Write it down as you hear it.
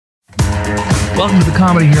Welcome to the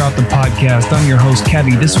Comedy Here Off the Podcast. I'm your host,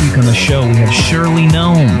 Kevy. This week on the show, we have Shirley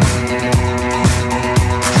Gnome.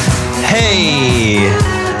 Hey!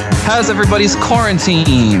 How's everybody's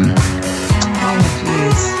quarantine? Oh,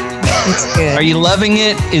 jeez. It's good. Are you loving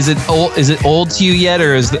it? Is it old to you yet,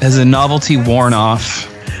 or has the novelty worn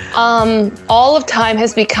off? All of time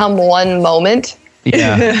has become one moment.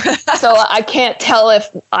 Yeah. So I can't tell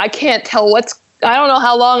what's. I don't know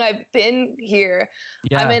how long I've been here.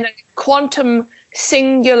 Yeah. I'm in a quantum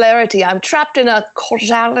singularity. I'm trapped in a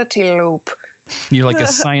causality loop. You're like a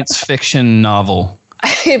science fiction novel.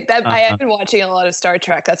 I have been watching a lot of Star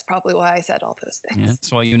Trek. That's probably why I said all those things. Yeah,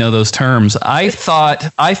 that's why you know those terms. I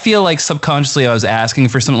feel like subconsciously I was asking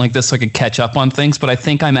for something like this so I could catch up on things, but I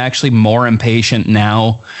think I'm actually more impatient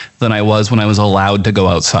now than I was when I was allowed to go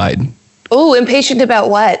outside. Oh, impatient about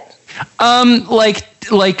what?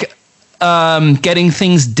 Getting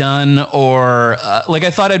things done, or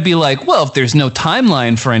I thought I'd be like, well, if there's no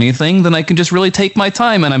timeline for anything, then I can just really take my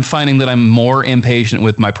time. And I'm finding that I'm more impatient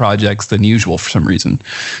with my projects than usual for some reason.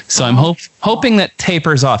 So I'm hoping that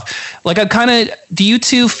tapers off. Do you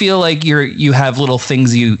two feel like you have little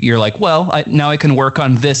things you're like, well, now I can work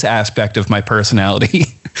on this aspect of my personality?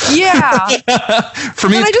 Yeah. For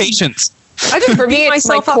me, it's patience. I just For me, it's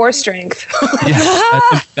my core strength. Yeah,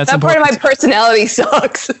 that's that part of my personality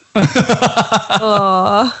sucks.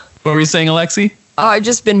 What were you saying, Alexi? I've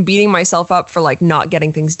just been beating myself up for not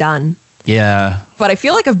getting things done. Yeah. But I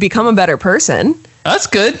feel like I've become a better person. That's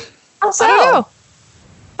good. Also, I don't know.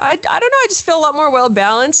 I don't know. I just feel a lot more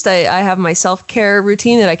well-balanced. I have my self-care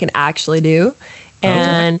routine that I can actually do.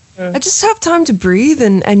 And I just have time to breathe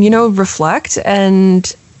and reflect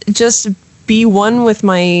and just be one with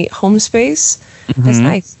my home space. Mm-hmm. That's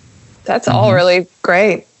nice. That's all really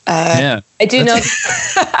great. Yeah. I do know.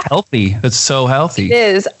 Healthy. That's so healthy.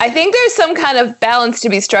 It is. I think there's some kind of balance to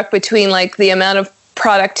be struck between the amount of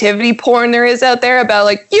productivity porn there is out there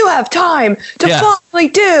about you have time to finally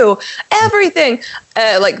do everything.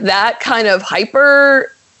 That kind of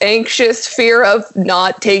hyper anxious fear of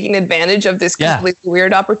not taking advantage of this completely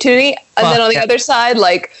weird opportunity. And then on the other side,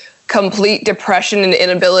 complete depression and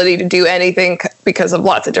inability to do anything because of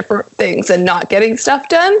lots of different things and not getting stuff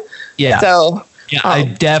done. Yeah. So I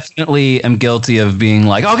definitely am guilty of being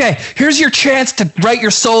like, okay, here's your chance to write your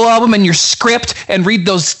solo album and your script and read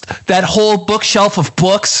that whole bookshelf of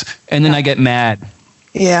books, and then I get mad.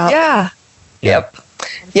 Yeah. Yep.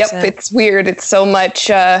 It's weird. It's so much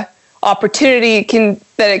opportunity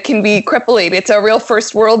that it can be crippling. It's a real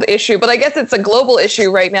first world issue, but I guess it's a global issue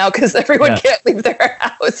right now because everyone can't leave their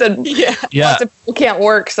house and lots of people can't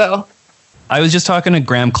work. So I was just talking to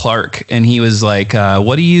Graham Clark, and he was like,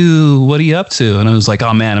 what are you up to? And I was like,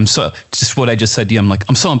 oh man, I'm so, just what I just said to you. I'm like,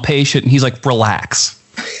 I'm so impatient. And he's like, relax.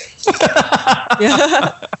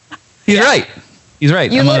 He's right. He's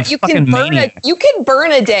right. You can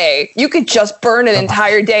burn a day. You could just burn an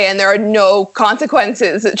entire day and there are no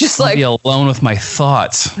consequences. It's just I'll be alone with my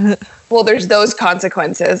thoughts. Well, there's those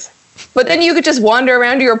consequences. But then you could just wander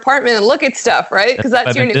around your apartment and look at stuff, right? Because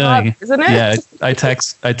that's your new hobby, isn't it? Yeah, I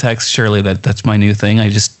text Shirley that's my new thing.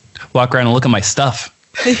 I just walk around and look at my stuff.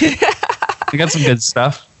 I got some good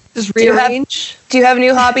stuff. Just rearrange. Do you have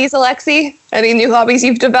new hobbies, Alexi? Any new hobbies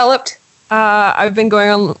you've developed? I've been going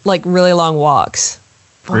on really long walks.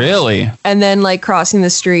 Really? And then crossing the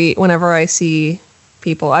street whenever I see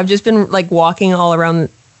people. I've just been walking all around,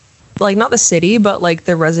 not the city, but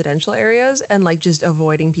the residential areas, and just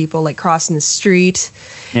avoiding people, crossing the street.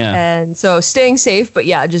 Yeah. And so staying safe, but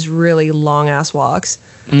just really long ass walks.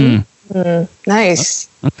 Nice.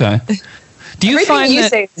 Okay. Do you Everything find you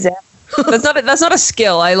that say is that's not a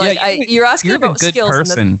skill. You're asking about skills. You're a good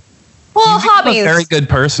person. Well, hobbies. You're a very good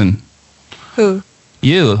person. Who?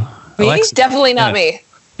 You. Me? Alexi. Definitely not me.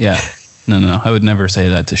 Yeah. No. I would never say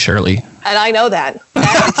that to Shirley. And I know that.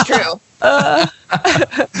 It's true.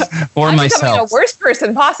 Or I'm myself. becoming a worst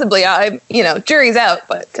person, possibly. I'm, jury's out,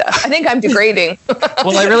 but I think I'm degrading.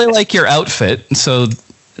 Well, I really like your outfit. So,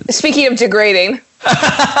 speaking of degrading.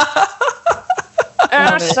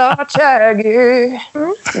 Chad-Gedy.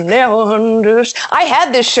 I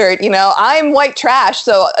had this shirt, I'm white trash,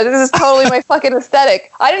 so this is totally my fucking aesthetic.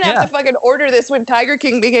 I didn't have to fucking order this when Tiger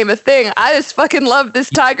King became a thing. I just fucking loved this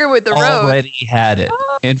tiger with the rose. Already had it.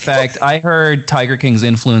 In fact, I heard Tiger King's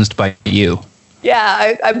influenced by you.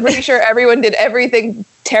 Yeah, I'm pretty sure everyone did everything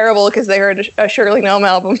terrible because they heard a Shirley Gnome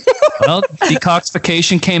album. Well,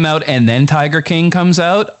 Detoxification came out and then Tiger King comes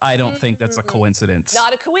out. I don't think that's a coincidence.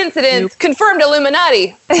 Not a coincidence. Nope. Confirmed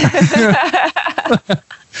Illuminati.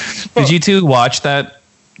 Did you two watch that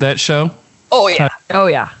show? Oh, yeah. Oh,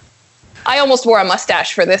 yeah. I almost wore a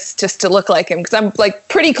mustache for this just to look like him because I'm like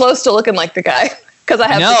pretty close to looking like the guy because I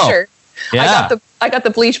have the shirt. Yeah. I got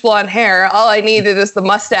the bleach blonde hair. All I needed is the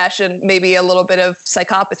mustache and maybe a little bit of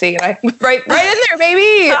psychopathy, and I right in there,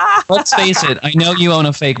 baby. Let's face it. I know you own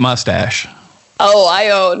a fake mustache. Oh,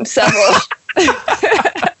 I own several.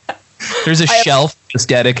 There's a shelf just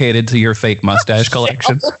dedicated to your fake mustache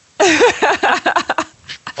collection.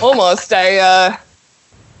 Almost. I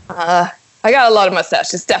got a lot of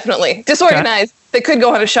mustaches. Definitely disorganized. Okay. They could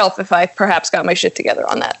go on a shelf if I perhaps got my shit together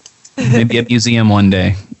on that. Maybe a museum one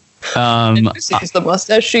day. This is the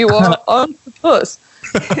mustache she wore on purpose.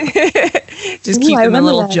 Just keep them in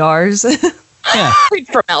little jars. Yeah.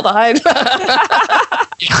 Formaldehyde.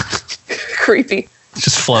 Creepy. It's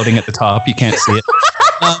just floating at the top. You can't see it.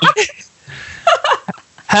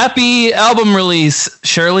 Happy album release,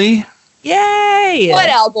 Shirley. Yay! What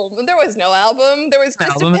album? There was no album. There was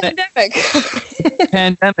just a pandemic.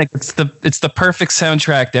 Pandemic. It's the perfect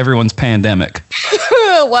soundtrack to everyone's pandemic.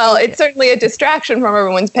 Well, it's certainly a distraction from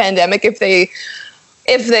everyone's pandemic if they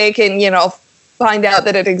can, find out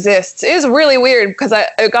that it exists. It is really weird because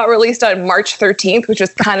it got released on March 13th, which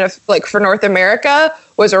is kind of like for North America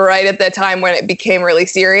was right at the time when it became really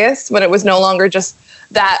serious, when it was no longer just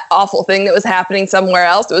that awful thing that was happening somewhere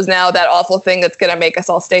else. It was now that awful thing that's going to make us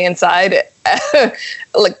all stay inside.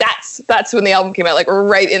 Like that's when the album came out, like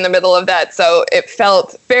right in the middle of that. So it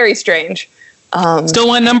felt very strange. Still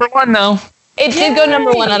went number one though. It did go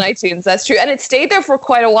number one on iTunes. That's true. And it stayed there for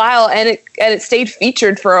quite a while, and it stayed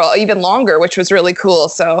featured for even longer, which was really cool.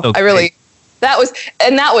 So okay. That was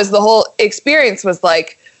the whole experience was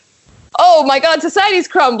like, oh my God, society's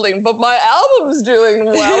crumbling, but my album's doing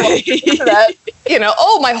well. That,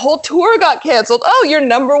 oh, my whole tour got canceled. Oh, you're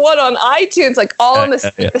number one on iTunes, like all on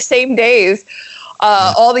the same days.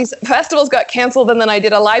 All these festivals got canceled, and then I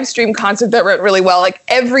did a live stream concert that went really well. Like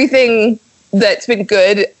everything that's been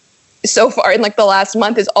good so far in like the last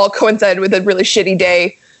month is all coincided with a really shitty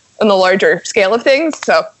day on the larger scale of things.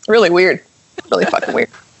 So really weird, really fucking weird.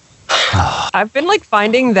 I've been like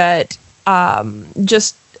finding that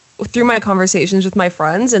just through my conversations with my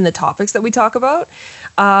friends and the topics that we talk about,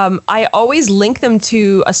 I always link them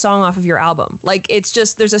to a song off of your album. Like it's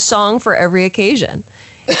just, there's a song for every occasion.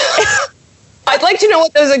 I'd like to know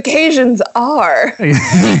what those occasions are. We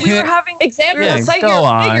were having examples. Yeah, cite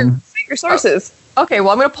your sources. Okay, well,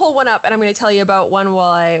 I'm going to pull one up, and I'm going to tell you about one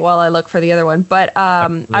while I look for the other one. But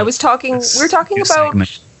we were talking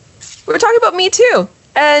about Me Too,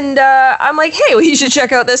 and I'm like, hey, well, you should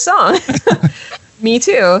check out this song. Me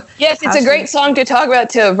Too. Yes, it's a great song to talk about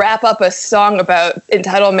to wrap up a song about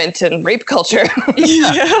entitlement and rape culture. Kind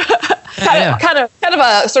of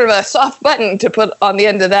a sort of a soft button to put on the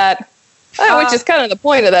end of that, which is kind of the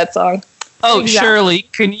point of that song. Oh, exactly. Shirley,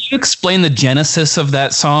 can you explain the genesis of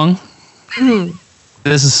that song?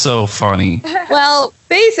 This is so funny. Well,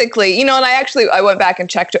 basically, and I went back and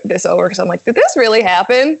checked this over because I'm like, did this really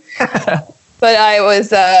happen? But I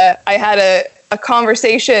had a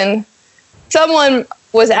conversation. Someone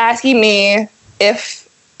was asking me if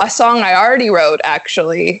a song I already wrote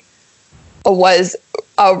actually was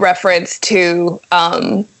a reference to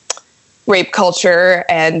rape culture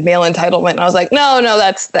and male entitlement. And I was like, no,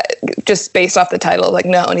 that's just based off the title. Like,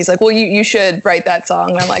 no. And he's like, well, you should write that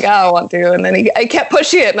song. And I'm like, I don't want to. And then I kept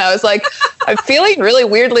pushing it. And I was like, I'm feeling really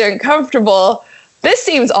weirdly uncomfortable. This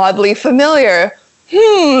seems oddly familiar.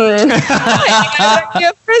 Idea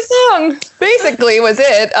for a song. Basically was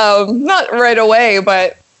it. Not right away,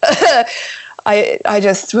 but I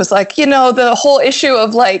just was like, the whole issue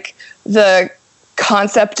of like the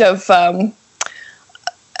concept of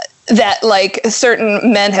that like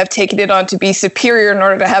certain men have taken it on to be superior in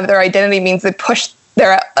order to have their identity means they push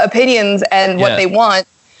their opinions and what they want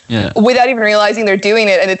without even realizing they're doing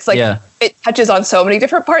it. And it's like, it touches on so many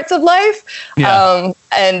different parts of life. Yeah.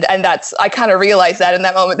 And that's, I kind of realized that in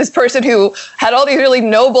that moment, this person who had all these really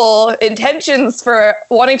noble intentions for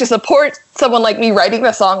wanting to support someone like me writing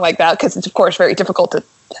a song like that, because it's of course very difficult to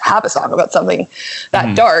have a song about something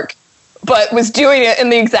that dark, but was doing it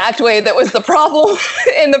in the exact way that was the problem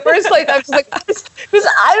in the first place. I was just like, this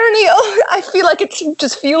irony, I feel like it's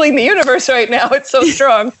just fueling the universe right now. It's so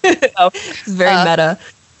strong. It's very meta.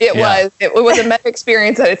 It was a meta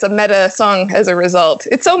experience, and it's a meta song as a result.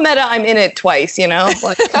 It's so meta, I'm in it twice,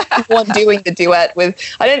 like one doing the duet with,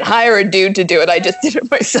 I didn't hire a dude to do it. I just did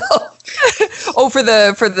it myself. Oh, for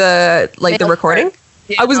the like the recording?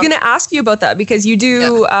 Yeah. I was going to ask you about that because you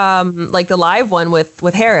do like the live one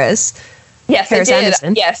with Harris. Yes, Harris I did.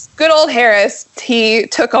 Anderson. Yes, good old Harris. He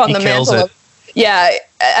took on the mantle.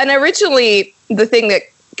 And originally the thing that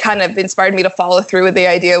kind of inspired me to follow through with the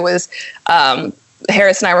idea was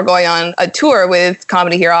Harris and I were going on a tour with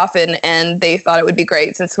Comedy Here Often, and they thought it would be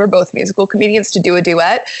great, since we're both musical comedians, to do a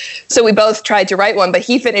duet. So we both tried to write one, but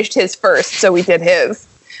he finished his first, so we did his.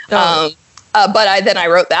 But I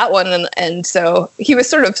wrote that one, and so he was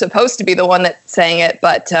sort of supposed to be the one that sang it,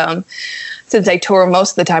 but since I tour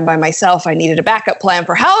most of the time by myself, I needed a backup plan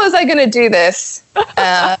for how was I going to do this?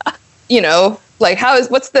 Like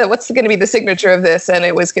what's going to be the signature of this? And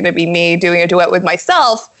it was going to be me doing a duet with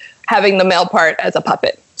myself, having the male part as a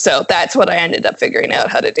puppet. So that's what I ended up figuring out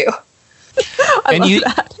how to do. And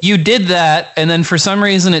you did that, and then for some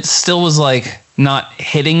reason it still was like not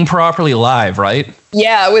hitting properly live, right?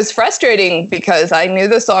 Yeah, it was frustrating because I knew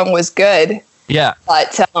the song was good. Yeah.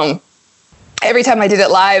 But every time I did it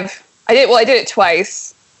live, I did it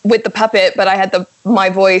twice with the puppet, but I had my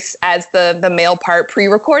voice as the male part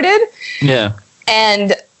pre-recorded. Yeah.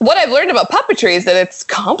 And what I've learned about puppetry is that it's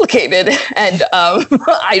complicated, and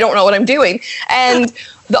I don't know what I'm doing. And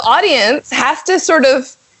the audience has to sort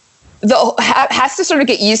of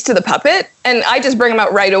get used to the puppet, and I just bring them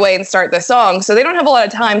out right away and start the song. So they don't have a lot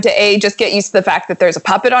of time to just get used to the fact that there's a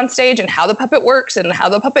puppet on stage and how the puppet works and how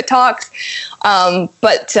the puppet talks.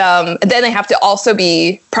 But then they have to also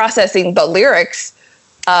be processing the lyrics.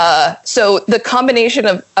 So the combination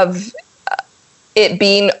of it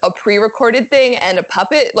being a pre-recorded thing and a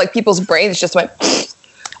puppet, like people's brains just went,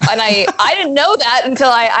 and I didn't know that until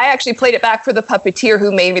I actually played it back for the puppeteer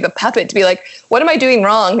who made me the puppet to be like, what am I doing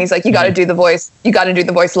wrong? And he's like, you got to do the voice. You got to do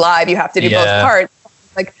the voice live. You have to do both parts.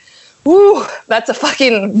 Like, ooh, that's a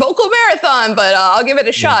fucking vocal marathon, but I'll give it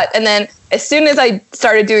a shot. And then as soon as I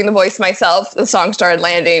started doing the voice myself, the song started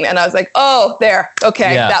landing, and I was like, oh, there.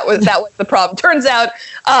 Okay. Yeah. That was the problem. Turns out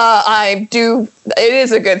it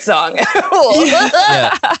is a good song.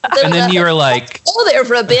 Yeah. And then you were like, oh, there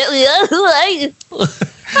for a bit.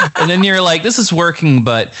 And then you're like, this is working,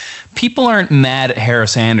 but people aren't mad at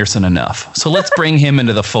Harris Anderson enough. So let's bring him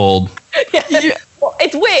into the fold. Yeah. Well,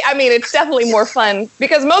 it's definitely more fun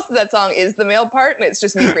because most of that song is the male part, and it's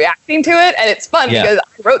just me reacting to it. And it's fun because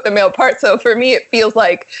I wrote the male part. So for me, it feels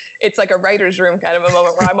like it's like a writer's room kind of a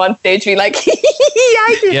moment where I'm on stage being like,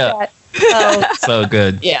 I did that. So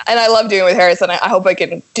good. Yeah. And I love doing it with Harris, and I hope I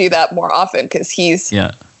can do that more often because he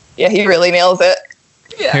really nails it.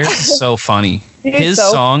 Yeah. Harris is so funny. His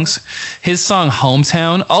song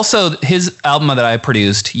Hometown, also his album that I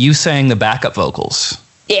produced, you sang the backup vocals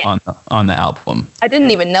on the album. I didn't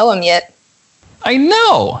even know him yet. I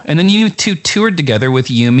know. And then you two toured together with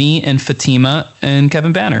Yumi and Fatima and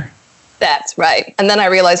Kevin Banner. That's right. And then I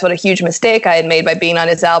realized what a huge mistake I had made by being on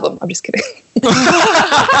his album. I'm just kidding.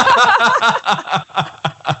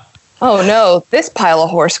 Oh no, this pile of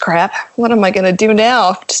horse crap. What am I going to do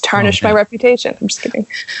now? Just tarnish my reputation. I'm just kidding.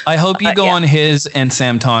 I hope you go on his and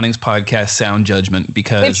Sam Tauning's podcast, Sound Judgment,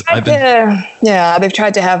 because they've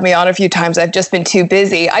tried to have me on a few times. I've just been too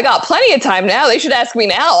busy. I got plenty of time now. They should ask me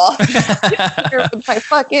now. My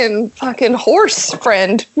fucking horse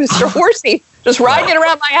friend, Mr. Horsey, just riding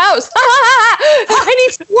around my house. I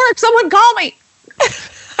need to work. Someone call me.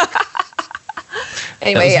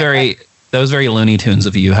 Anyway, that was very Looney Tunes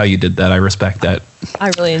of you, how you did that. I respect that.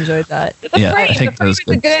 I really enjoyed that. I think that was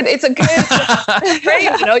good. It's a good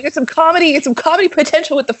frame, you know, you get some comedy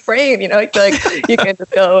potential with the frame, you know, like you can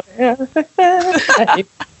just go. Hey,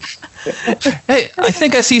 I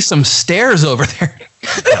think I see some stairs over there.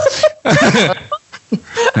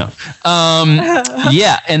 No.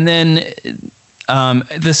 And then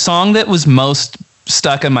the song that was most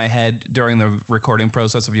stuck in my head during the recording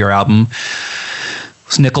process of your album,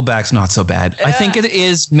 Nickelback's Not So Bad. I think it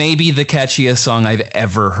is maybe the catchiest song I've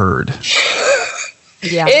ever heard.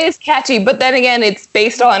 Yeah. It is catchy, but then again, it's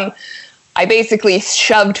based on, I basically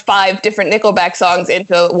shoved 5 different Nickelback songs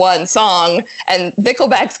into one song, and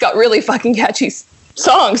Nickelback's got really fucking catchy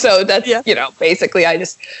songs. So that's, basically I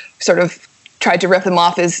just sort of tried to rip them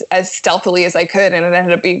off as stealthily as I could, and it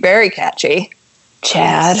ended up being very catchy.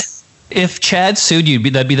 Chad. If Chad sued you,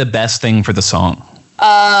 that'd be the best thing for the song.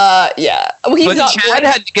 Yeah. Well, but Chad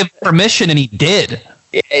had to give permission, and he did.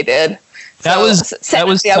 Yeah, he did. That was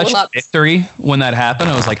such a victory when that happened.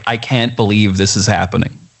 I was like, I can't believe this is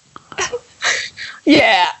happening.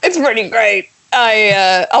 Yeah, it's pretty great.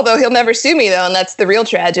 Although he'll never sue me though, and that's the real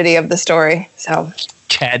tragedy of the story. So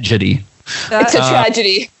Chad-Gedy. It's a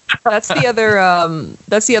tragedy. That's the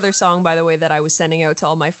other song, by the way, that I was sending out to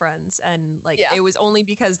all my friends, and it was only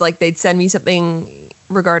because they'd send me something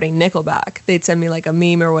regarding Nickelback. They'd send me a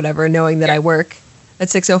meme or whatever, knowing that I work at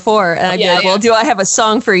 604, and I'd be like, well, do I have a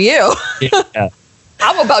song for you? Yeah.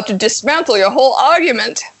 I'm about to dismantle your whole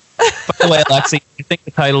argument. By the way, Alexi, I think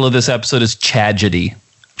the title of this episode is Chad-Gedy.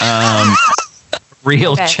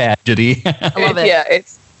 Real Okay. Chad-Gedy. I love it. Yeah,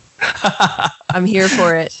 it's I'm here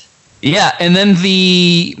for it. Yeah, and then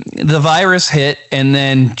the virus hit, and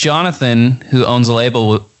then Jonathan, who owns a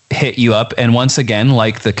label, hit you up, and once again,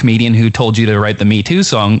 like the comedian who told you to write the Me Too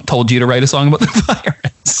song, told you to write a song about the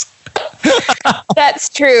virus. that's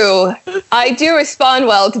true. I do respond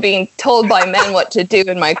well to being told by men what to do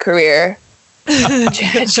in my career. Yeah.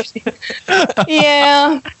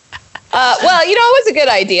 Well, it was a good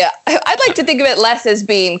idea. I'd like to think of it less as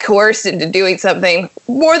being coerced into doing something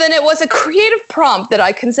more than it was a creative prompt that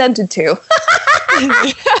I consented to.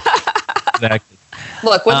 Exactly.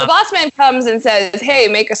 Look, when the boss man comes and says, "Hey,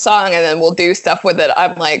 make a song," and then we'll do stuff with it,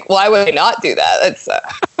 I'm like, why would I not do that? Let's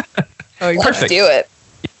Perfect. do it.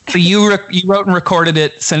 So you wrote and recorded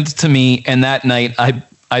it, sent it to me, and that night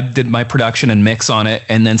I did my production and mix on it,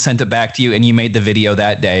 and then sent it back to you, and you made the video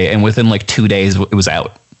that day, and within like 2 days it was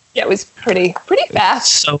out. Yeah, it was pretty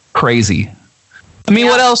fast. So crazy. I mean,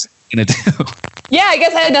 what else are you gonna do? Yeah, I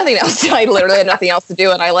guess I had nothing else. I literally had nothing else to do,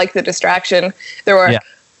 and I liked the distraction. There were,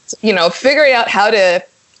 figuring out how to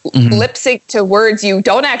lip sync to words you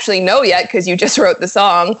don't actually know yet because you just wrote the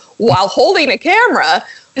song while holding a camera.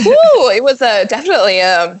 Woo! It was definitely,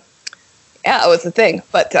 it was a thing.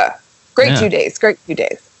 But great 2 days. Great 2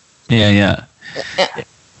 days. Yeah.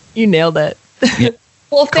 You nailed it. Yeah.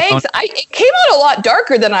 Well, thanks. It came out a lot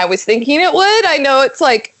darker than I was thinking it would. I know it's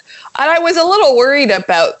like, and I was a little worried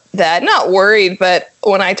about that. Not worried, but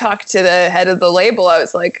when I talked to the head of the label, I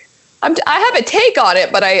was like, I have a take on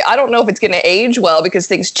it, but I don't know if it's going to age well because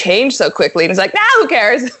things change so quickly. And he's like, who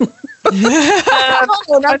cares?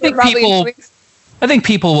 I think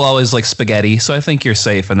people will always like spaghetti, so I think you're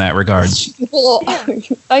safe in that regard. Well, I think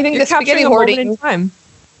You're the spaghetti capturing a moment hoarding. in time.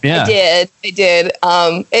 Yeah. I did.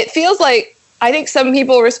 It feels like I think some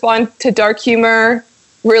people respond to dark humor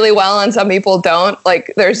really well and some people don't.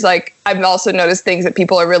 Like there's like, I've also noticed things that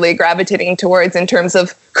people are really gravitating towards in terms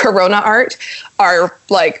of Corona art are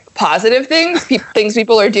like positive things, things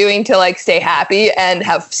people are doing to like stay happy and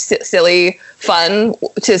have silly fun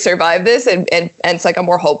to survive this. And it's like a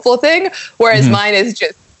more hopeful thing. Whereas mine is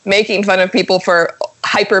just making fun of people for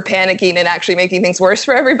hyper panicking and actually making things worse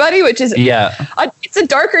for everybody, which is, it's a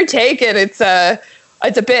darker take and it's a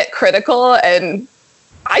bit critical, and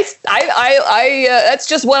I that's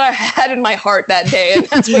just what I had in my heart that day, and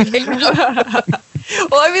that's what came out.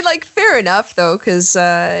 Well, I mean, like, fair enough, though, because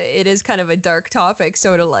it is kind of a dark topic.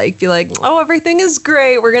 So to, like, be like, oh, everything is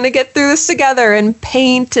great. We're going to get through this together and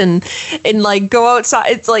paint and like, go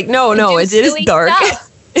outside. It's like, no, it is dark.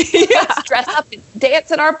 Let's dress up and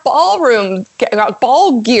dance in our ballroom,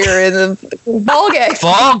 ball gear in the ball gag.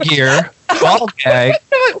 Ball gear? Ball gag?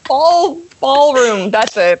 Ballroom.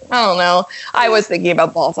 That's it. I don't know. I was thinking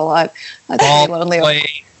about balls a lot. That's Ball lonely.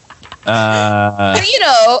 play. But,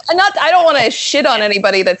 I don't want to shit on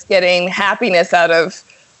anybody that's getting happiness out of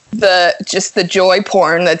the joy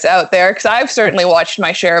porn that's out there, because I've certainly watched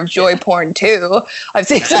my share of joy porn too. I've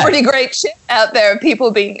seen some pretty great shit out there, people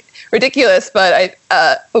being ridiculous, but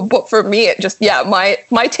but for me, it just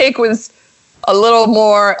my take was a little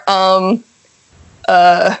more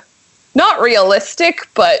not realistic,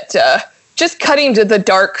 but just cutting to the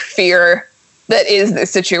dark fear that is the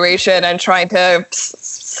situation and trying to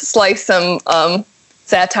slice some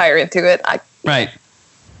satire into it. Right.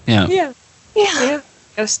 Yeah.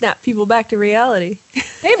 Gotta snap people back to reality.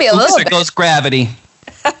 Maybe a little There bit. goes gravity.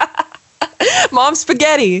 Mom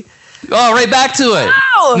spaghetti. Oh, right back to it.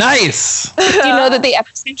 Wow. Nice. Do you know that the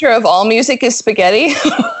epicenter of all music is spaghetti?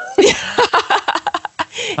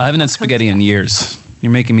 I haven't had spaghetti in years.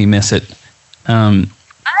 You're making me miss it.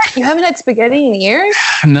 You haven't had spaghetti in years?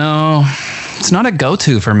 No, it's not a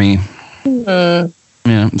go-to for me. Yeah,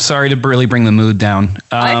 I'm sorry to really bring the mood down.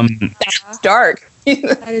 That's dark.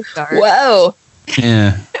 That is dark. Whoa.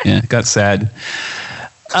 Yeah, got sad.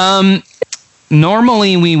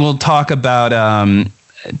 Normally we will talk about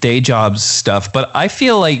day jobs stuff, but I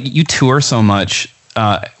feel like you tour so much,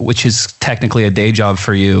 which is technically a day job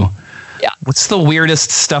for you. Yeah. What's the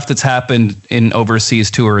weirdest stuff that's happened in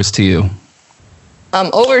overseas tours to you?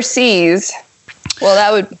 Overseas. Well,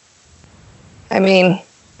 that would. I mean,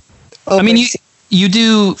 you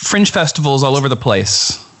do fringe festivals all over the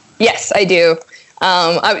place. Yes, I do.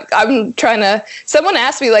 I'm trying to. Someone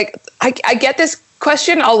asked me, like, I get this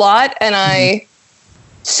question a lot, and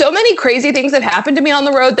so many crazy things have happened to me on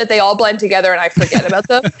the road that they all blend together and I forget about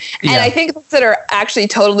them. And I think things that are actually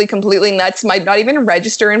totally, completely nuts might not even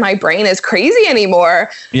register in my brain as crazy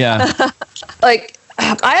anymore. Yeah. Like,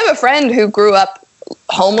 I have a friend who grew up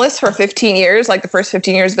homeless for 15 years, like the first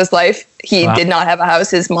 15 years of his life. He did not have a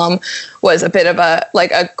house. His mom was a bit of a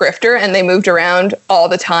grifter, and they moved around all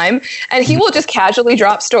the time. And he will just casually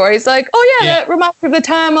drop stories like, oh yeah, that reminds me of the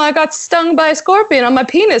time I got stung by a scorpion on my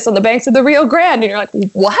penis on the banks of the Rio Grande. And you're like,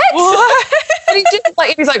 what? And he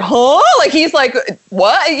just he's like, huh? Like, he's like,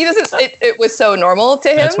 what? He doesn't, it was so normal to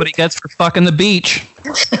him. That's what he gets for fucking the beach.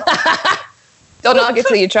 Don't knock it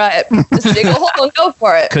till you try it. Just dig a hole and go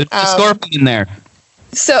for it. Could be a scorpion in there.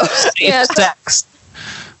 So, yeah. Sex.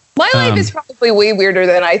 My life is probably way weirder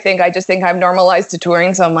than I think. I just think I've normalized to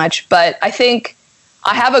touring so much. But I think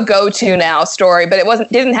I have a go-to now story, but it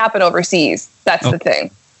didn't happen overseas. That's the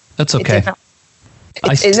thing. That's okay.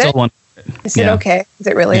 I is still it? want Is it okay? Is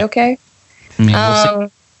it really okay? I mean, we'll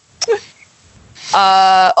see.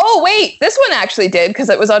 Oh, wait. This one actually did, because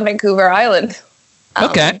it was on Vancouver Island.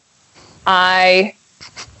 Okay. I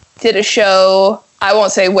did a show. I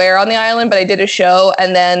won't say where on the island, but I did a show,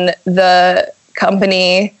 and then the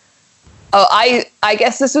company. Oh, I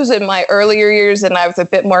guess this was in my earlier years, and I was a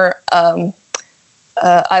bit more. More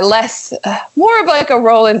of like a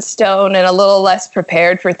Rolling Stone, and a little less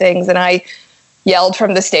prepared for things, and I yelled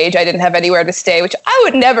from the stage I didn't have anywhere to stay, which I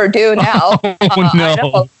would never do now. No. I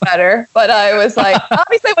know better, but I was like,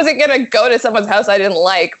 obviously I wasn't going to go to someone's house I didn't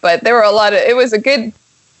like, but there were a lot of, it was a good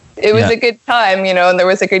time, you know, and there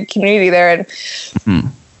was a good community there. And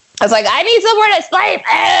I was like, I need somewhere to sleep.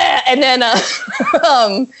 And then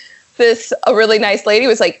a really nice lady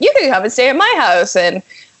was like, you can come and stay at my house. And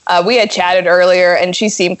we had chatted earlier, and she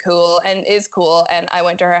seemed cool and is cool. And I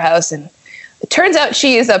went to her house, and it turns out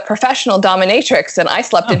she is a professional dominatrix, and I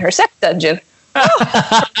slept in her sex dungeon.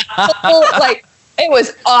 Like, it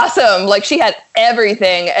was awesome. Like, she had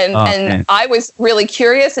everything, and I was really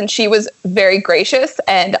curious, and she was very gracious,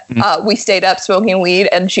 and we stayed up smoking weed,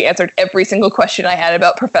 and she answered every single question I had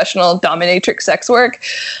about professional dominatrix sex work.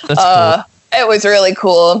 That's cool. It was really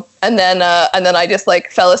cool. And then I just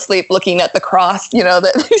like fell asleep looking at the cross, you know,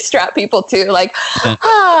 that they strap people to, like,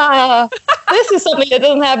 this is something that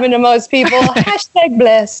doesn't happen to most people. #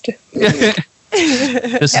 blessed.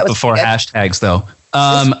 This is before hashtags, though.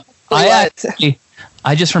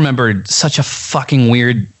 I just remembered such a fucking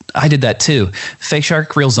weird. I did that too. Fake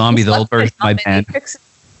Shark, Real Zombie, the old version of my band.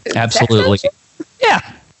 Absolutely. Yeah,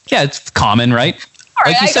 it's common, right?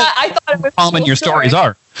 Sorry, like I thought it was common. Your stories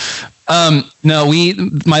are. No,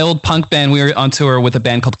 my old punk band, we were on tour with a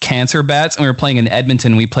band called Cancer Bats, and we were playing in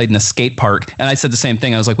Edmonton. We played in a skate park, and I said the same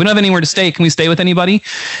thing. I was like, we don't have anywhere to stay. Can we stay with anybody?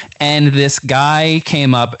 And this guy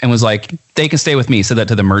came up and was like, they can stay with me. Said that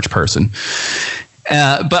to the merch person.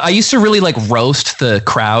 But I used to really like roast the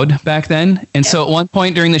crowd back then. And so at one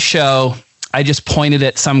point during the show, I just pointed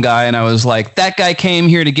at some guy and I was like, that guy came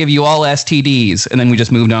here to give you all STDs. And then we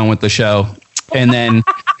just moved on with the show. And then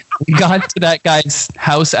we got to that guy's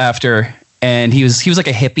house after, and he was like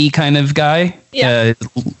a hippie kind of guy. Yeah.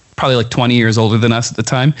 Probably like 20 years older than us at the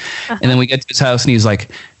time. Uh-huh. And then we get to his house and he was like,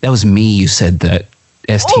 that was me. You said that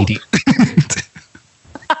STD.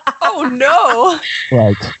 Oh no.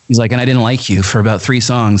 Right. He's like, and I didn't like you for about 3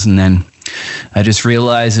 songs. And then I just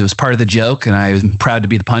realized it was part of the joke, and I was proud to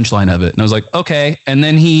be the punchline of it. And I was like, okay. And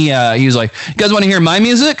then he was like, you guys want to hear my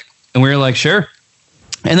music? And we were like, sure.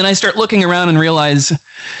 And then I start looking around and realize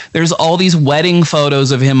there's all these wedding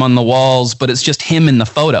photos of him on the walls, but it's just him in the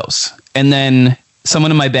photos. And then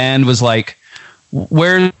someone in my band was like,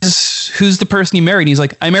 who's the person you married? And he's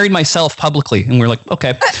like, I married myself publicly. And we're like,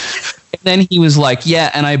 okay. And then he was like,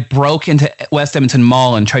 yeah, and I broke into West Edmonton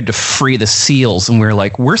Mall and tried to free the seals. And we were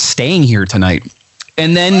like, we're staying here tonight.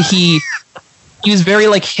 And then he was very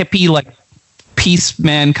like hippie, like peace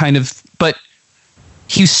man kind of, but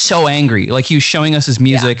he was so angry. Like, he was showing us his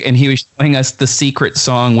music, and he was showing us the secret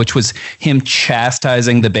song, which was him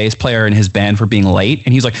chastising the bass player in his band for being late.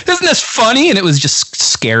 And he was like, isn't this funny? And it was just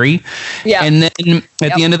scary. Yeah. And then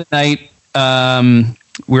at the end of the night,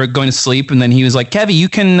 we were going to sleep, and then he was like, Kevy, you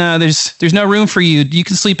can, there's no room for you. You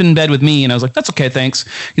can sleep in bed with me. And I was like, that's okay, thanks.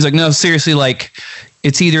 He's like, no, seriously, like,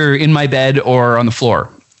 it's either in my bed or on the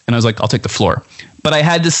floor. And I was like, I'll take the floor. But I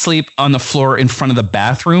had to sleep on the floor in front of the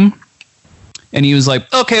bathroom. And he was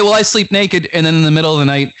like, okay, well, I sleep naked. And then in the middle of the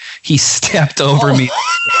night, he stepped over me.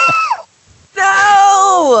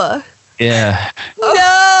 No! Yeah.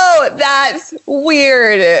 No, that's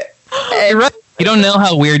weird. You're right. You don't know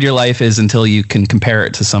how weird your life is until you can compare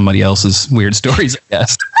it to somebody else's weird stories, I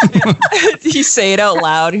guess. You say it out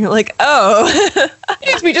loud, and you're like, oh.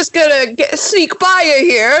 We just gonna sneak by you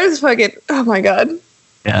here. It's fucking, oh my God.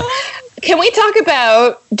 Yeah. Can we talk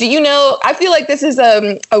about, do you know, I feel like this is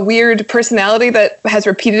a weird personality that has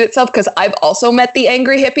repeated itself, because I've also met the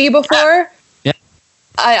angry hippie before. Yeah.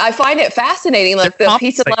 I find it fascinating. Like the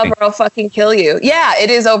peace and love will fucking kill you. Yeah, it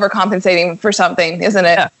is overcompensating for something, isn't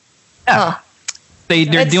it? Yeah.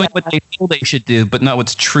 They're doing what they feel they should do, but not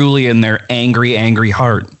what's truly in their angry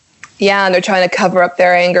heart. Yeah, and they're trying to cover up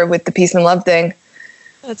their anger with the peace and love thing.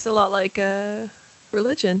 That's a lot like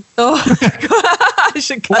religion. Oh, I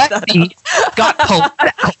should cut that out. Got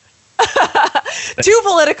political. Too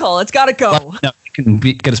political. It's got to go. Well, no, you can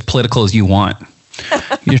get as political as you want.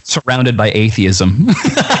 You're surrounded by atheism.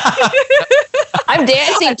 I'm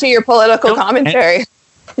dancing to your political commentary.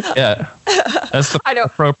 Yeah, that's the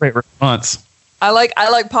appropriate response. I like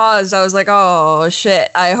paused. I was like, oh shit,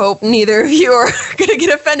 I hope neither of you are gonna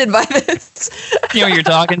get offended by this. You know who you're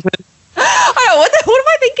talking to? I know, what am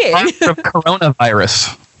I thinking? Of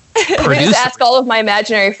coronavirus. I just ask all of my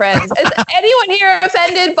imaginary friends. Is anyone here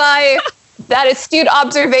offended by that astute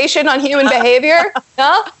observation on human behavior?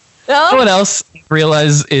 No? You know what else I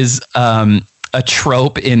realize is a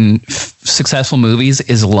trope in successful movies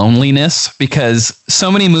is loneliness, because so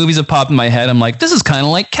many movies have popped in my head. I'm like, this is kind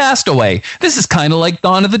of like Castaway. This is kind of like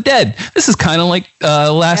Dawn of the Dead. This is kind of like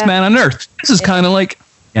Last Man on Earth. This is kind of like,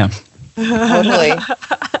 Totally.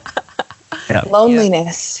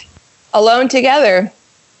 Loneliness. Alone together.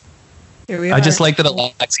 Here we are. I just like that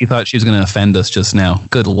Alexi thought she was going to offend us just now.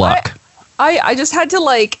 Good luck. I just had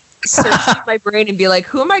to search my brain and be like,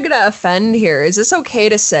 who am I going to offend here? Is this okay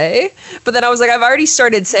to say? But then I was like, I've already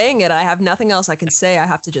started saying it. I have nothing else I can say. I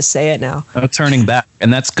have to just say it now. No turning back.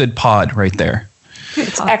 And that's good pod right there.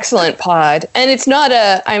 It's excellent pod. And it's not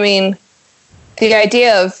the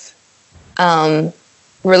idea of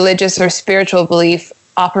religious or spiritual belief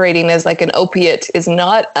operating as like an opiate is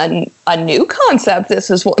not a new concept.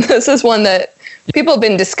 This is one that people have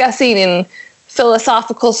been discussing in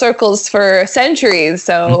philosophical circles for centuries.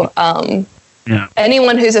 So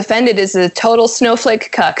anyone who's offended is a total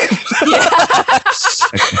snowflake cuck.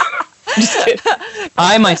 Just kidding.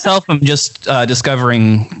 I myself am just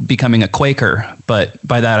becoming a Quaker, but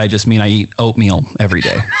by that I just mean I eat oatmeal every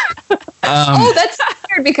day. That's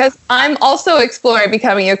weird, because I'm also exploring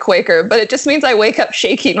becoming a Quaker, but it just means I wake up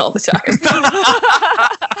shaking all the time.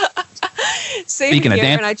 Same here,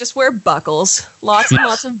 and I just wear buckles. Lots and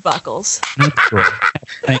lots of buckles. Cool.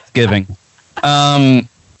 Thanksgiving.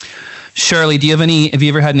 Shirley, have you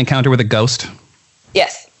ever had an encounter with a ghost?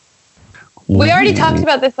 Yes. We already talked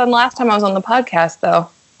about this last time I was on the podcast, though.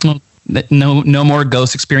 No more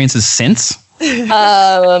ghost experiences since?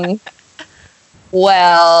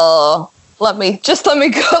 Well, let me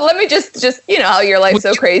go. Let me just you know how your life's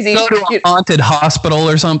so crazy. Go to a haunted hospital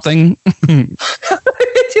or something.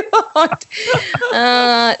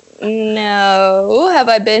 No. Have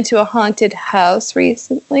I been to a haunted house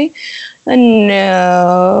recently?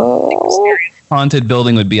 No. Haunted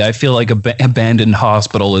building would be. I feel like abandoned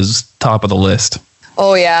hospital is top of the list.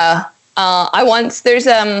 Oh yeah. There's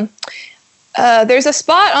a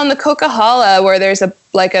spot on the Coquihalla where there's an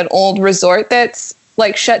old resort that's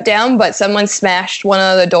shut down, but someone smashed one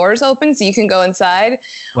of the doors open so you can go inside.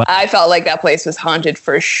 What? I felt like that place was haunted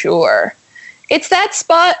for sure. It's that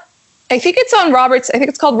spot. I think it's on I think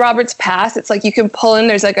it's called Roberts Pass. It's you can pull in,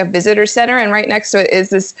 there's a visitor center, and right next to it is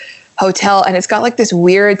this hotel, and it's got this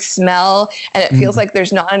weird smell, and it feels like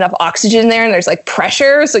there's not enough oxygen there, and there's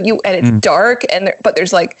pressure, and it's dark, and but there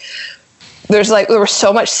was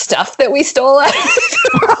so much stuff that we stole out of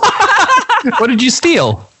it. What did you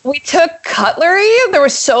steal? We took cutlery. There were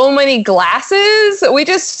so many glasses. We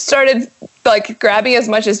just started grabbing as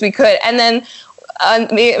much as we could, and then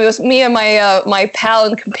it was me and my pal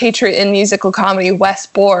and compatriot in musical comedy, Wes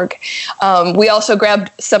Borg. We also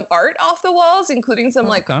grabbed some art off the walls, including some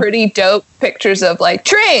pretty dope pictures of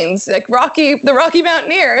trains, the Rocky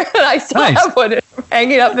Mountaineer. And I still have one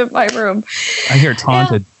hanging up in my room. I hear it's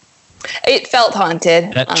haunted. Yeah. It felt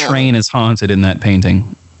haunted. That train is haunted in that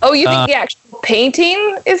painting. Oh, you think the actual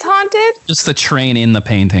painting is haunted? Just the train in the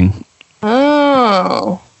painting.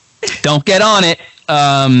 Oh. Don't get on it.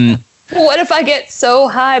 What if I get so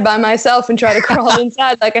high by myself and try to crawl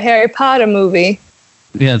inside like a Harry Potter movie?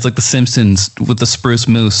 Yeah, it's like The Simpsons with the spruce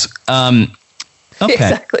moose. Okay.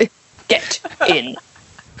 Exactly. Get in.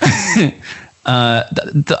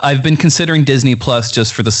 I've been considering Disney Plus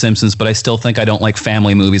just for The Simpsons, but I still think I don't like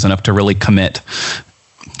family movies enough to really commit.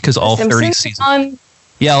 Because all 30 seasons.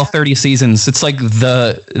 Yeah, all 30 seasons. It's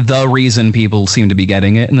the reason people seem to be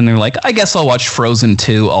getting it. And then they're like, I guess I'll watch Frozen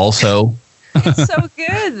 2 also. It's so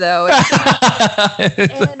good, though. Is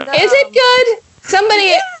it good?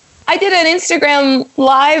 I did an Instagram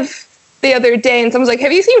live the other day, and someone's like,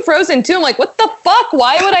 have you seen Frozen 2? I'm like, what the fuck?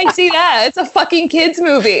 Why would I see that? It's a fucking kids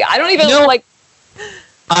movie. I don't even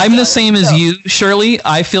I'm the same as you, Shirley.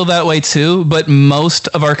 I feel that way too, but most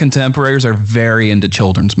of our contemporaries are very into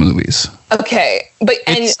children's movies. Okay. And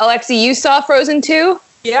Alexi, you saw Frozen 2?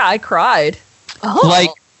 Yeah, I cried. Oh.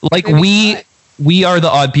 Like we are the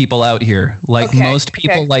odd people out here. Like most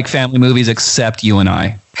people like family movies except you and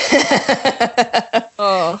I.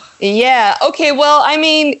 Oh. Yeah. Okay. Well, I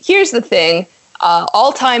mean, here's the thing.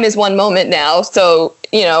 All time is one moment now. So,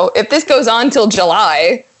 if this goes on till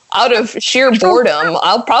July, out of sheer boredom,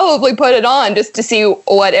 I'll probably put it on just to see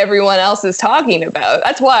what everyone else is talking about.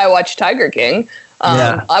 That's why I watched Tiger King.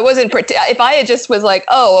 I wasn't, if I had just was like,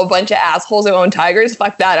 a bunch of assholes who own tigers,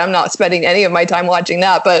 fuck that. I'm not spending any of my time watching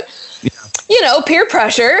that. But, peer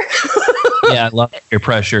pressure. Yeah, I love peer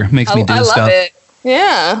pressure. Makes me do stuff. I love it.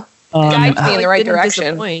 Yeah. It guides me in the right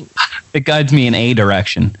direction. It guides me in a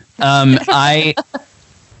direction.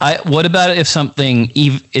 What about if something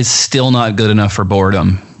is still not good enough for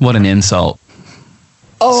boredom? What an insult.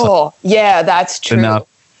 Oh, yeah, that's true. Enough.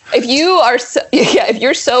 If you are, if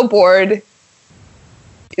you're so bored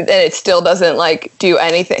that it still doesn't do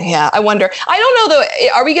anything. Yeah, I wonder. I don't know though.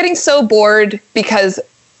 Are we getting so bored because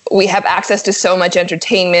we have access to so much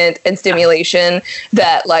entertainment and stimulation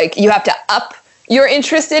that you have to up your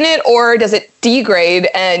interest in it, or does it degrade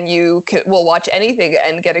and you will watch anything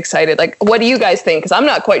and get excited? What do you guys think? Because I'm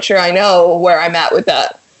not quite sure I know where I'm at with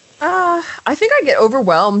that. I think I get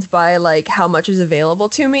overwhelmed by how much is available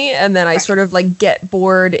to me, and then I sort of get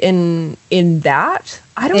bored in that.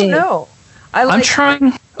 I don't know. I'm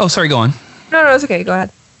trying. Oh, sorry. Go on. No, it's okay. Go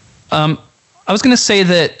ahead. I was going to say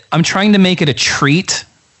that I'm trying to make it a treat,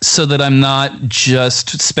 so that I'm not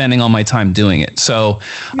just spending all my time doing it. So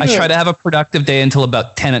I try to have a productive day until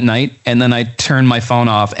about 10 at night, and then I turn my phone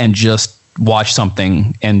off and just watch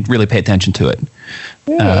something and really pay attention to it.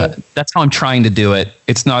 That's how I'm trying to do it.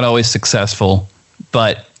 It's not always successful,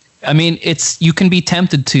 but I mean, you can be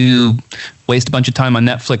tempted to waste a bunch of time on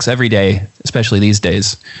Netflix every day, especially these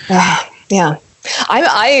days. Yeah. I've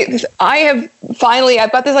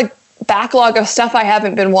got this backlog of stuff I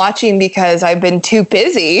haven't been watching because I've been too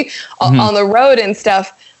busy on the road and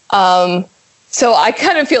stuff. So I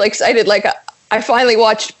kind of feel excited. I finally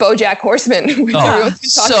watched BoJack Horseman, which everyone's been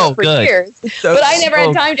talking about for years. But I never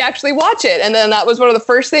had time to actually watch it. And then that was one of the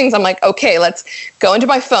first things. I'm like, okay, let's go into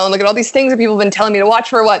my phone, look at all these things that people have been telling me to watch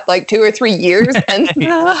for 2 or 3 years, and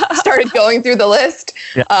started going through the list.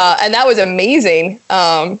 Yeah. And that was amazing.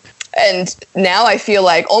 And now I feel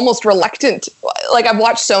almost reluctant. I've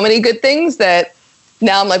watched so many good things that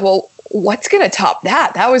now I'm like, well, what's going to top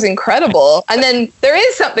that? That was incredible. And then there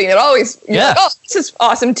is something that always, you're like, oh, this is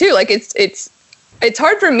awesome too. It's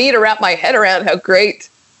hard for me to wrap my head around how great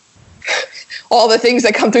all the things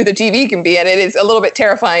that come through the TV can be. And it is a little bit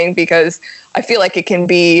terrifying because I feel like it can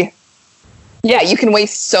be, you can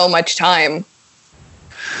waste so much time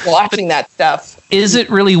watching that stuff. Is it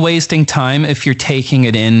really wasting time if you're taking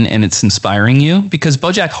it in and it's inspiring you? Because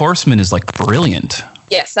BoJack Horseman is brilliant.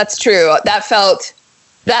 Yes, that's true. That felt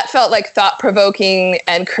thought-provoking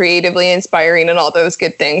and creatively inspiring and all those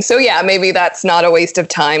good things. So yeah, maybe that's not a waste of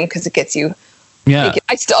time because it gets you. Yeah.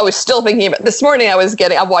 I was still thinking about this morning. I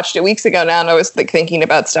watched it weeks ago now, and I was thinking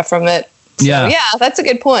about stuff from it. So, yeah, that's a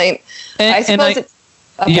good point. I suppose it's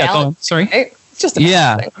a balance. Go on. Sorry. Right? It's just a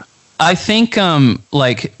balance thing. I think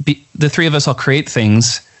the three of us all create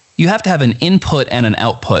things. You have to have an input and an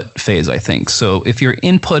output phase, I think. So if you're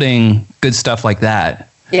inputting good stuff like that,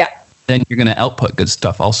 then you're going to output good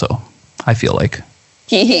stuff also, I feel like.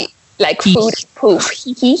 Like food poop.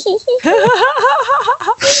 Sounds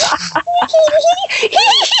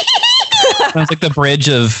like the bridge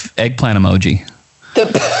of eggplant emoji.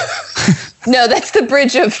 No, that's the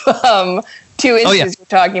bridge of 2 inches we're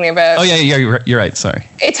talking about. Oh, yeah, you're right. Sorry.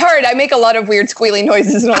 It's hard. I make a lot of weird squealing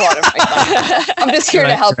noises in a lot of my time. I'm just here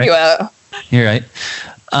to help you out. You're right.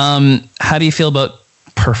 How do you feel about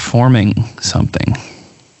performing something?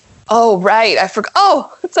 Oh, right. I forgot.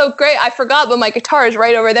 Oh, it's so great. I forgot, but my guitar is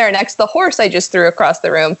right over there next to the horse I just threw across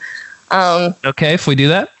the room. Okay, if we do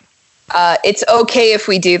that? It's okay if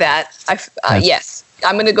we do that. Yes.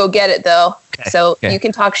 I'm going to go get it, though. Okay. You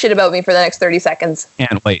can talk shit about me for the next 30 seconds.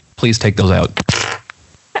 And wait, please take those out.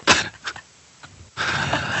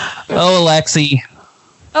 Oh, Alexi.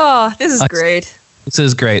 Oh, this is great. This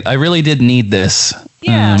is great. I really did need this.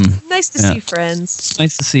 Yeah, nice to see friends.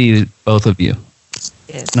 Nice to see both of you.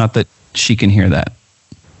 Yes. Not that she can hear that.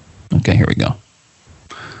 Okay, here we go.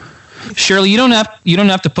 Shirley, you don't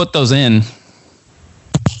have to put those in.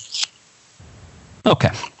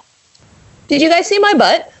 Okay. Did you guys see my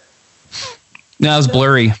butt? No, it's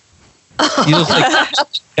blurry. You look like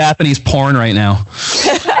Japanese porn right now.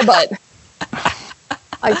 My butt.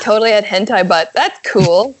 I totally had hentai butt. That's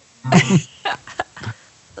cool.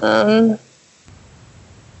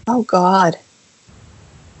 Oh God.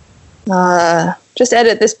 Just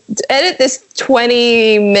edit this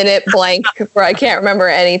 20-minute blank where I can't remember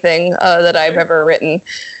anything that I've ever written.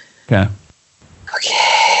 Okay.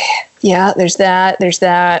 Yeah, there's that.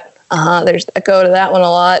 I go to that one a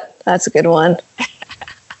lot. That's a good one.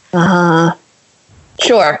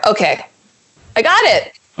 Sure. Okay. I got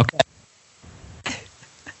it. Okay.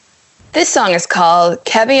 This song is called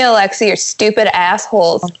Kevin and Alexi, You're Stupid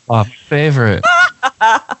Assholes. Oh, favorite.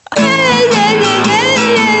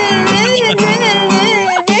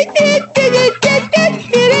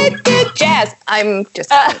 Jazz. I'm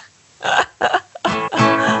just...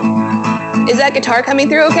 Is that guitar coming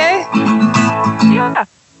through okay?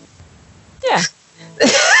 Yeah.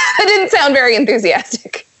 That didn't sound very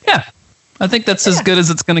enthusiastic. Yeah. I think that's as good as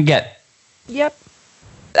it's going to get. Yep.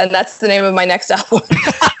 And that's the name of my next album.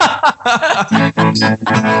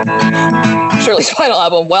 Shirley's final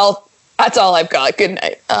album. Well, that's all I've got. Good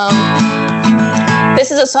night.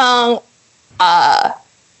 This is a song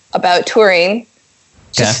about touring.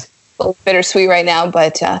 Just a little bittersweet right now,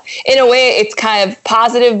 but in a way it's kind of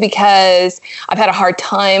positive because I've had a hard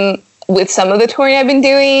time with some of the touring I've been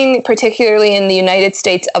doing, particularly in the United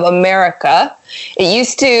States of America. It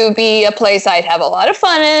used to be a place I'd have a lot of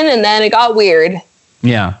fun in, and then it got weird.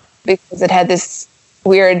 Yeah. Because it had this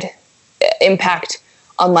weird impact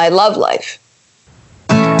on my love life.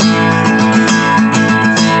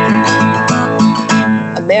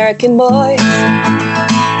 American boys,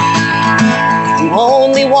 you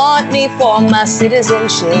only want me for my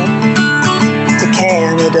citizenship. To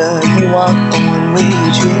Canada, you want a one-way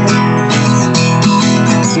trip.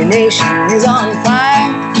 Your nation is on fire,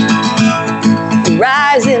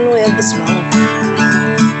 rising with the smoke.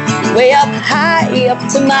 Way up high, up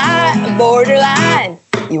to my borderline.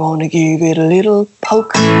 You want to give it a little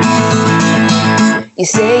poke. You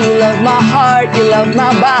say you love my heart, you love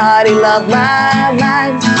my body, love my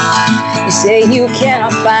mind. You say you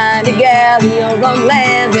cannot find a gal in your own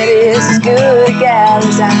land that is as good a gal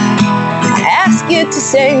as I ask you to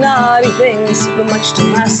say naughty things, but much to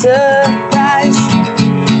my surprise,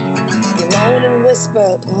 you moan and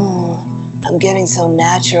whisper, I'm getting so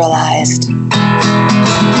naturalized.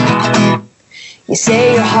 You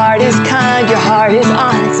say your heart is kind, your heart is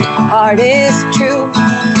honest, your heart is true.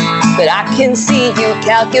 But I can see you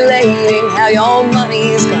calculating how your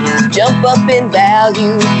money's gonna jump up in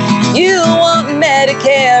value. You want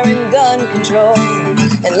Medicare and gun control,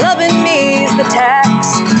 and loving me is the tax.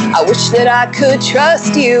 I wish that I could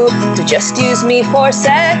trust you to just use me for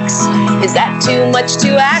sex. Is that too much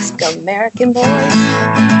to ask, American boy?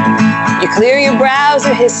 You clear your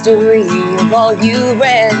browser history of all you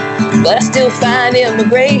read, but I still find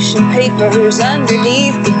immigration papers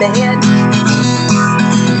underneath the bed.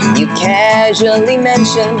 You casually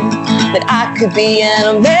mention that I could be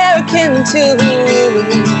an American too.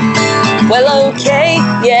 Well, okay,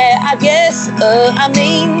 yeah, I guess, I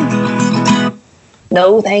mean,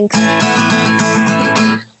 no thanks.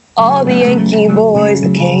 All the Yankee boys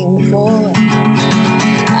that came before,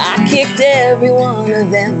 I kicked every one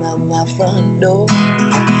of them out my front door.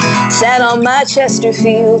 Sat on my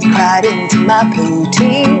Chesterfield, cried into my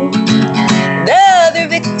poutine. Another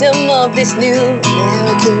victim of this new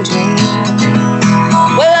American dream.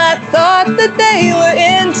 Well, I thought that they were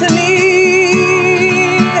into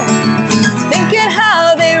me, thinking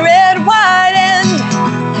how they red, white, and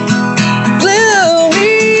blew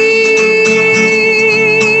me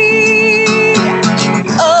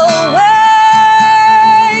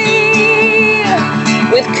away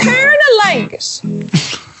with cunnilingus,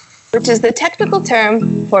 which is the technical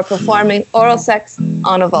term for performing oral sex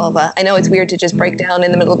on a vulva. I know it's weird to just break down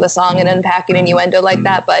in the middle of the song and unpack an innuendo like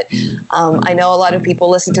that, but I know a lot of people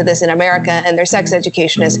listen to this in America and their sex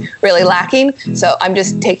education is really lacking. So I'm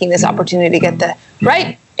just taking this opportunity to get the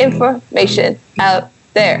right information out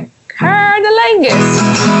there.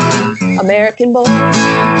 Cunnilingus, American boy,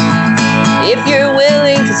 if you're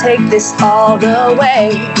willing to take this all the way,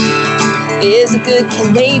 is a good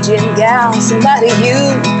Canadian gal somebody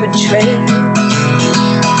you betray?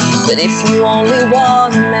 But if you only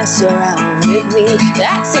want to mess around with me,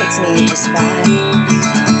 that suits me just fine.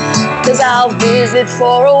 'Cause I'll visit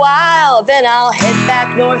for a while, then I'll head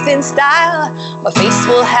back north in style. My face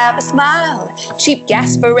will have a smile, cheap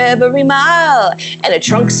gas for every mile, and a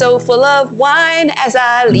trunk so full of wine as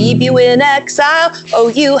I leave you in exile. Oh,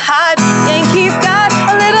 you hot Yankee's got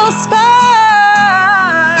a little spine,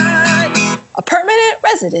 a permanent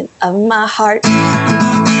resident of my heart.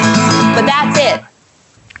 But that's it.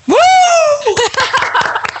 Woo!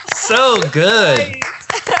 So good.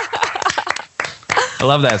 I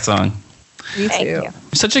love that song. Me Thank too. you. You're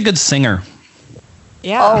such a good singer.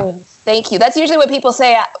 Yeah. Oh, thank you. That's usually what people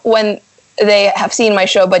say when they have seen my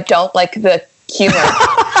show but don't like the humor.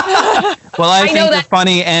 Well, I know think you're that-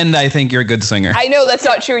 funny, and I think you're a good singer. I know that's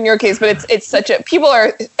not true in your case, but it's such a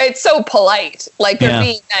it's so polite. Like they're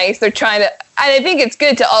being nice. They're trying to, and I think it's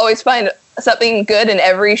good to always find something good in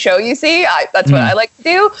every show you see. That's what I like to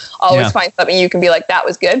do. Always find something you can be like, that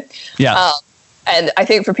was good. Yeah. And I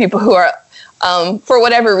think for people who are, for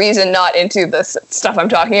whatever reason, not into this stuff I'm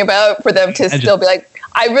talking about, for them to still be like,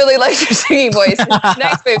 I really like your singing voice.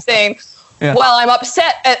 Nice way of saying, well, I'm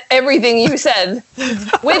upset at everything you said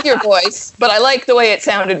with your voice, but I like the way it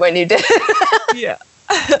sounded when you did it. Yeah.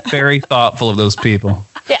 Very thoughtful of those people.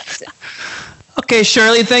 Yes. Okay,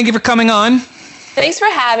 Shirley, thank you for coming on. Thanks for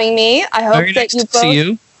having me. I hope Very that nice you to see both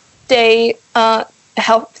you. stay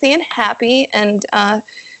healthy and happy and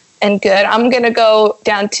good. I'm going to go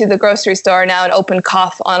down to the grocery store now and open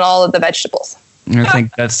cough on all of the vegetables. I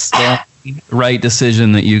think that's the right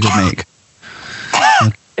decision that you could make.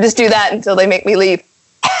 I just do that until they make me leave.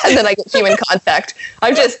 And then I get human contact.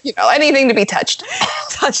 I'm just, anything to be touched.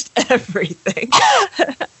 Touched everything.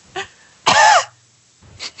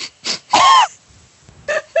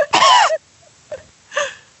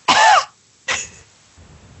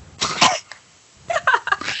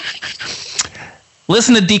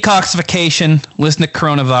 Listen to Decoxification. Listen to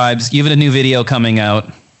Corona Vibes. You have a new video coming out.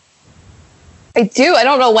 I do. I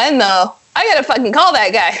don't know when, though. I got to fucking call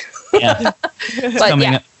that guy. Yeah.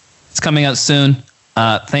 But It's coming out soon.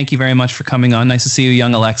 Thank you very much for coming on. Nice to see you,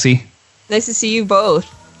 young Alexi. Nice to see you both.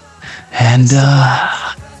 And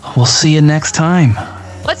we'll see you next time.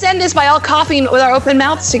 Let's end this by all coughing with our open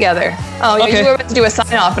mouths together. Oh, Okay. you were about to do a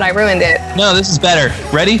sign off and I ruined it. No, this is better.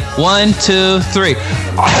 Ready? 1, 2, 3.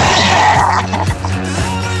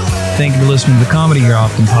 Thank you for listening to the Comedy Here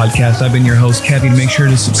Often podcast. I've been your host, Kevin. Make sure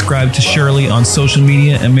to subscribe to Shirley on social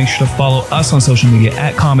media and make sure to follow us on social media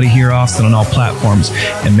at Comedy Here Often on all platforms.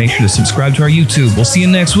 And make sure to subscribe to our YouTube. We'll see you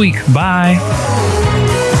next week. Bye.